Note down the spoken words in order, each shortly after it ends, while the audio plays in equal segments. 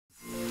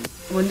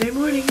Monday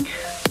morning.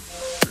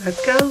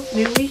 Let's go,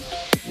 new week.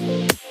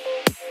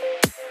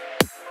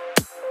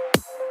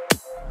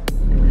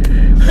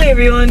 Hi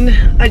everyone,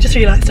 I just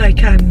realised I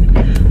can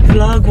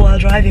vlog while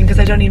driving because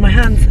I don't need my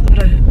hands,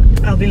 but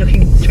I'll be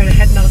looking straight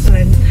ahead and not at the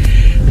lens.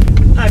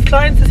 I have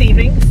clients this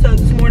evening, so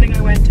this morning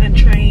I went and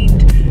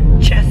trained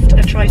chest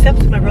and triceps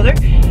with my brother.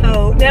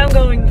 So now I'm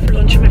going for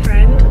lunch with my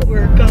friend.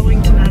 We're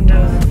going to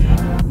Nando's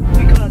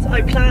because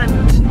I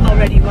planned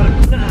already what I'm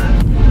going to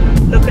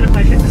have, looking at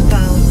my FitnessPal,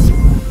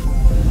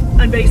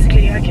 and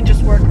basically I can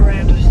just work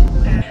around it.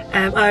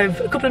 I have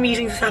a couple of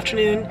meetings this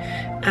afternoon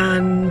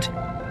and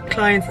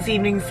clients this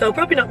evening, so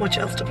probably not much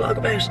else to vlog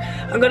about.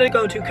 I'm going to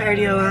go do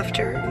cardio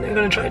after, and I'm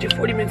going to try to do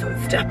 40 minutes on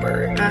the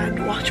stepper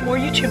and watch more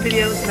YouTube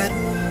videos about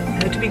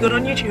how to be good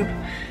on YouTube.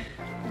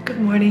 Good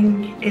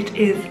morning, it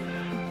is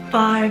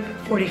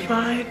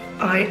 5:45.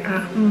 I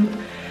am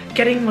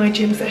getting my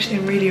gym session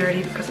in really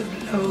early because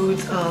of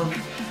loads of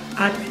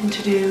admin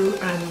to do,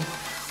 and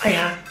I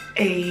have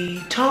a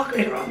talk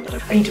later on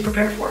that I need to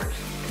prepare for.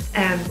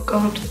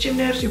 Going up to the gym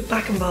now to do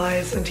back and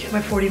buys and to get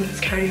my 40 minutes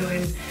cardio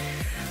in.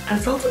 And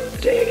it's also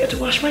the day I get to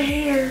wash my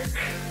hair.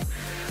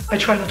 I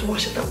try not to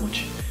wash it that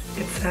much.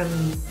 It's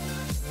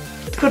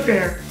good for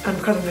hair, and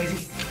because I'm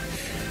lazy.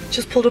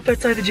 Just pulled up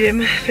outside the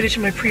gym,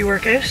 finishing my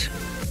pre-workout.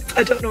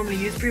 I don't normally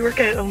use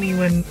pre-workout, only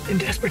when in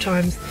desperate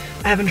times.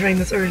 I haven't trained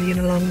this early in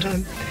a long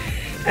time.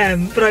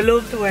 But I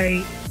love the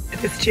way at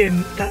this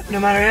gym that no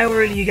matter how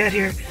early you get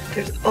here,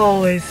 there's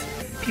always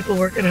people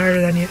working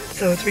harder than you,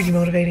 so it's really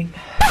motivating.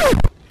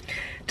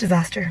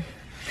 Disaster.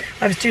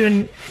 I was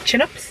doing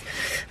chin-ups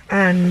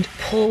and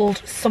pulled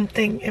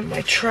something in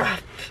my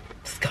trap,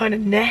 this kind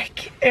of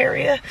neck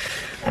area.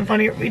 I'm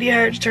finding it really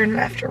hard to turn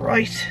left or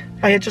right.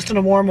 I had just done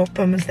a warm-up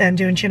and was then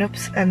doing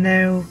chin-ups, and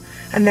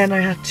then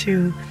I had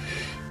to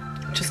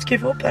just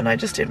give up and I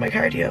just did my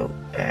cardio.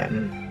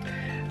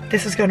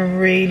 This is going to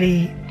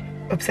really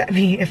upset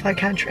me if I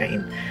can't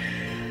train.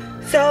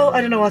 So I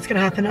don't know what's going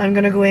to happen. I'm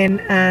going to go in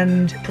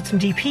and put some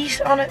deep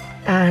heat on it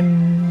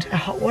and a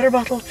hot water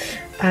bottle,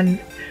 and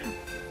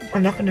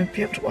I'm not going to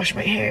be able to wash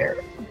my hair.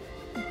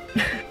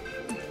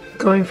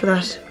 Going for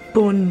that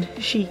bun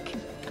chic.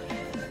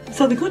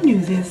 So the good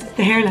news is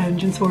the Hair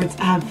Lounge in Swords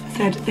have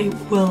said they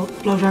will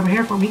blow dry my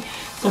hair for me,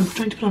 so I'm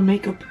trying to put on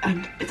makeup,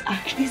 and it's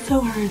actually so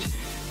hard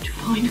to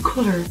find a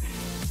colour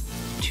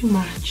to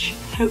match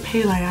how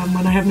pale I am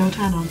when I have no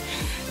tan on.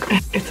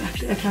 It's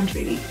actually, I can't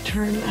really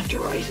turn left or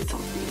right, it's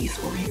all really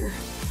sore here.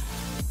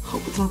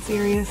 Hope it's not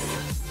serious.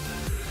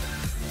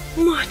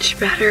 Much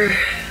better.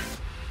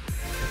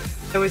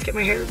 I always get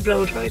my hair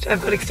blow dried.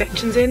 I've got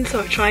extensions in,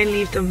 so I try and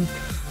leave them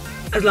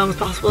as long as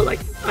possible. Like,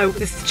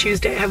 this is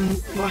Tuesday, I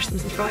haven't washed them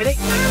since Friday.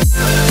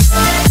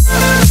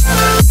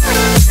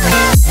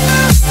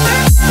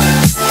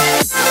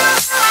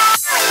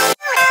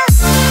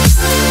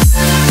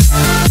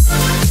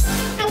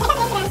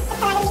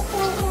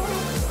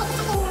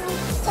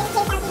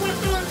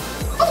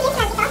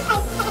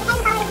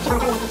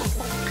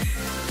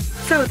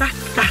 So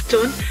that's that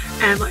done.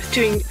 I was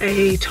doing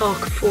a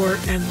talk for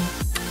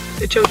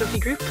the Joe Duffy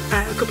group.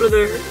 A couple of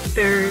their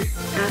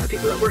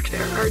people that work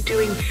there are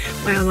doing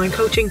my online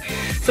coaching.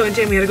 So in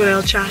we had a good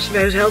old chat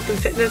about health and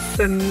fitness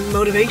and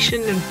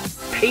motivation and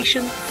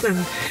patience,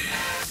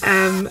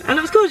 and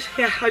it was good.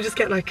 Yeah, I just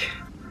get like,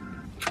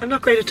 I'm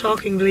not great at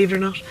talking, believe it or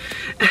not.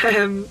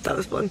 That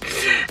was fun.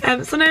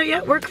 So now,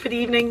 yeah, work for the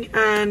evening,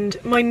 and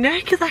my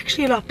neck is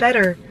actually a lot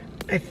better.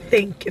 I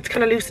think it's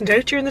kind of loosened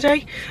out during the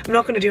day. I'm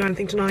not going to do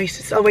anything tonight,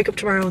 so I'll wake up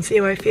tomorrow and see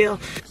how I feel.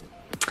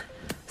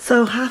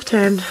 So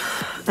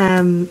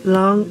 10:30,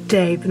 long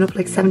day, been up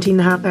like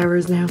 17.5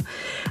 hours now.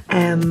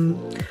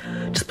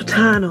 Just put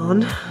tan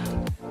on,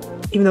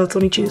 even though it's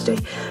only Tuesday,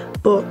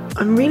 but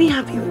I'm really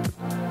happy with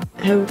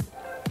how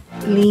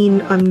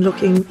lean I'm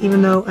looking,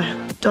 even though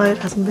diet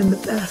hasn't been the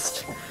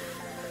best.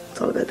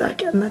 It's all about that,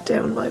 getting that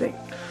down vibing.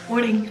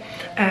 Morning,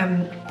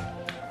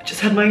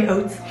 just had my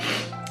oats,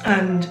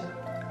 and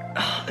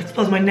I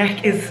suppose my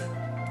neck is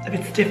a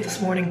bit stiff this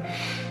morning,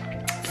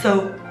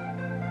 so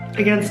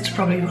against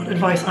probably what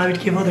advice I would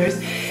give others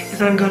is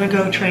that I'm gonna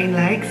go train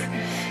legs,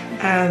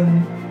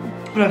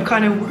 but I've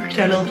kind of worked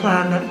out a little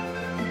plan that,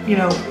 you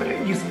know,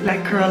 use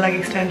leg curl, leg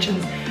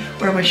extensions,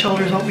 where my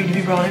shoulders won't really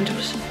be brought into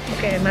it.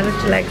 Okay, I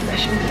managed a leg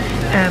session,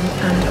 and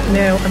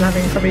now I'm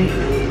having probably,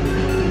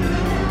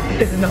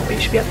 this is not what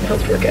you should be having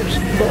post-workout,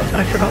 but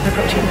I forgot my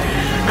protein,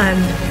 and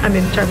I'm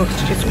in Starbucks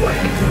to do some work.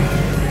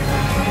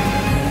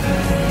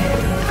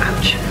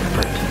 Ouch.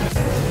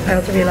 I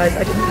also realised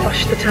I didn't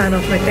wash the tan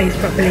off my face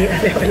properly,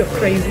 and now I look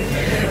crazy.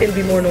 It'll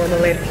be more normal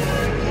later,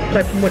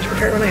 but I much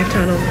prefer when I have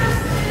tan on.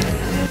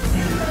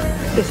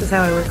 This is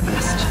how I work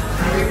best.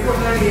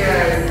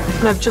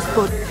 And I've just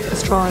put a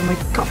straw in my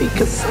coffee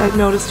because I've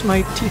noticed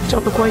my teeth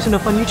don't look white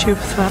enough on YouTube,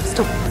 so I have to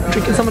stop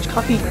drinking so much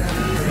coffee.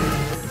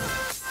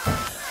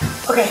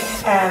 Okay,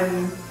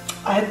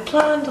 I had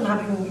planned on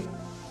having,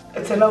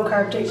 it's a low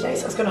carb day today,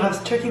 so I was going to have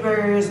some turkey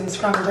burgers and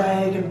scrambled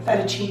egg and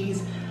feta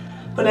cheese,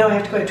 but now I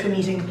have to go out to a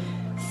meeting,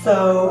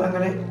 so I'm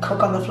going to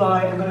cook on the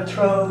fly. I'm going to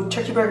throw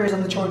turkey burgers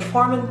on the George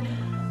Foreman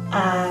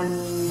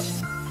and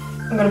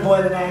I'm gonna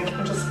boil an egg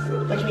and just,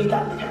 I can eat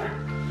that in the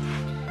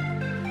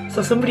car.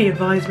 So somebody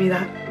advised me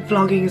that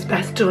vlogging is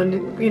best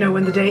done, you know,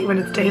 when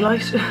it's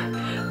daylight,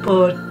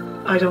 but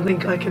I don't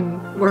think I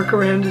can work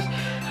around it.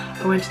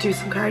 I went to do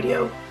some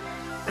cardio,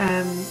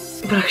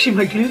 but actually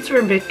my glutes were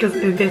in bits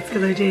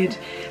because I did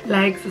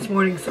legs this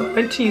morning, so I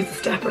went to use the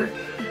stepper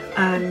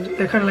and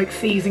they're kind of like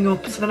seizing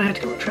up, so then I had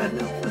to go on a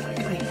treadmill. I was like,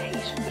 I hate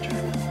the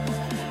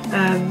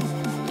treadmill.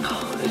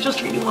 I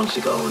just really wanted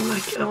to go and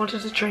like, I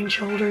wanted to train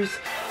shoulders,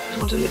 I just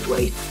wanted to lift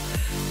weights.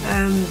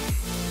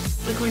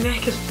 Like my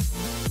neck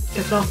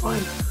it's not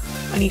fine.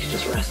 I need to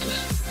just rest it.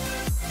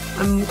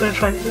 I'm gonna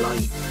try a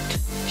light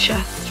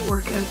chest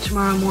workout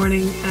tomorrow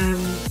morning.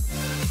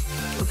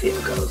 We'll see how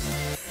it goes.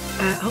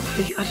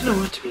 Hopefully, I don't know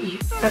what to be.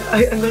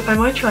 I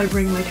might try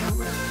bring my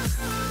camera.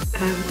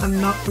 I'm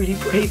not really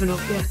brave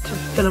enough yet to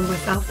film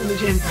myself in the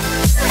gym.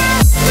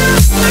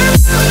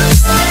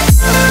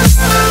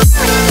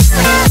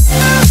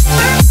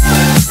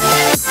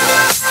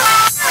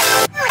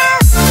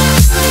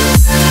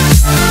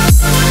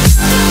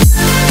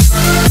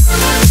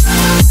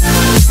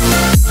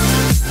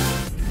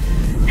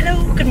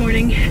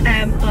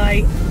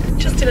 I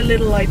just did a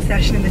little light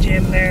session in the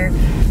gym there.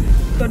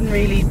 Couldn't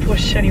really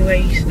push any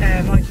weight.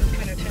 I just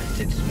kind of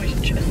tested my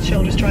chest,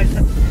 shoulders,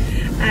 triceps,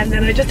 and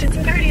then I just did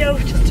some cardio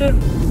just to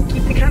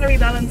keep the calorie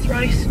balance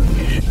right.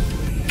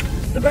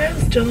 The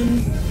brow's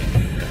done.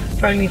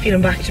 Finally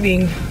feeling back to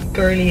being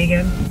girly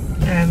again.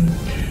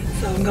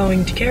 So I'm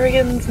going to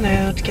Kerrigan's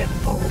now to get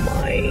all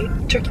my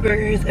turkey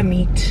burgers and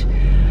meat.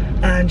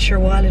 And sure,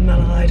 while in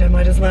Malahide I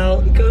might as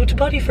well go to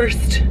Body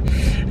first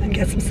and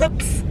get some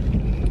subs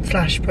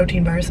 /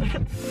 protein bars.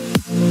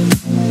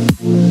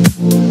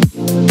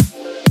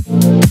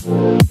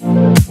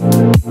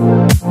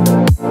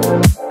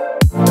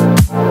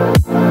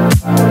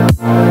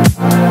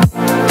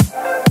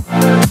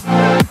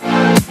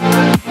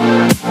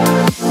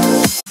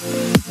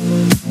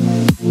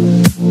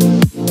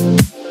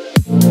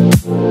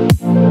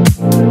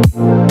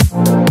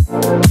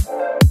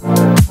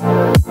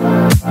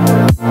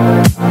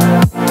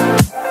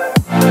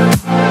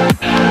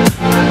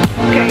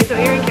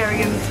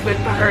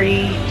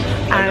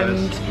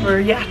 And we're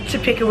yet to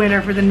pick a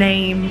winner for the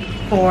name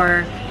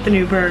for the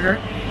new burger.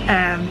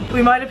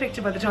 We might have picked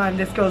it by the time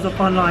this goes up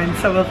online,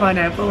 so we'll find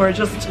out, but we're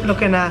just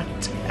looking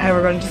at how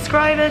we're going to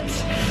describe it,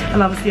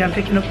 and obviously I'm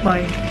picking up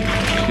my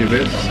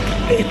bits,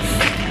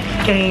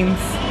 games.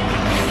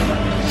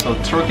 So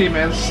turkey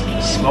mince,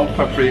 smoked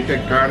paprika,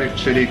 garlic,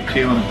 chili,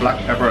 cumin,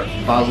 black pepper,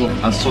 basil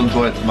and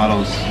sun-dried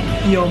tomatoes.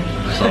 Yum.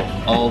 So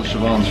all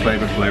Siobhan's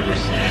favourite flavours.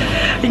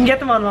 You can get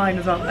them online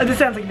as well. This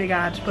sounds like a big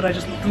ad, but I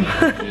just love them.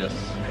 Yes,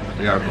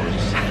 they are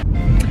gorgeous.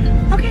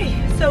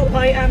 Okay, so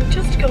I am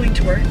just going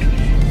to work.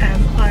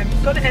 I'm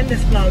going to end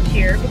this vlog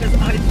here because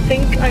I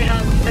think I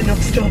have enough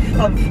stuff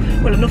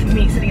enough of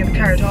me sitting in the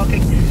car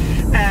talking.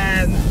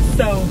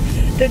 So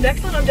the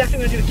next one I'm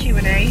definitely going to do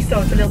a Q&A,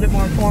 so it's a little bit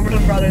more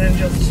informative rather than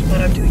just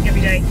what I'm doing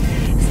every day.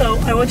 So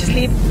I want you to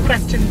leave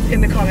questions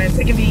in the comments.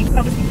 It can be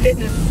obviously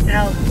fitness,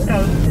 health,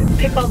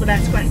 pick all the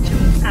best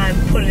questions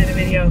and put it in a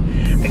video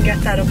and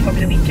get that up over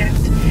the weekend.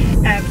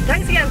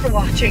 Thanks again for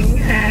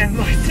watching. I'm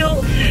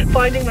still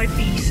finding my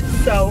feet,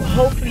 so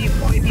hopefully you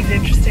find these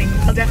interesting.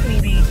 I'll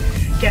definitely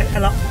get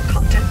a lot more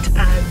content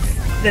as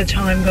the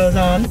time goes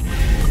on.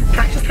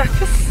 Practice,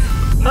 practice.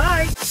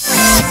 Bye.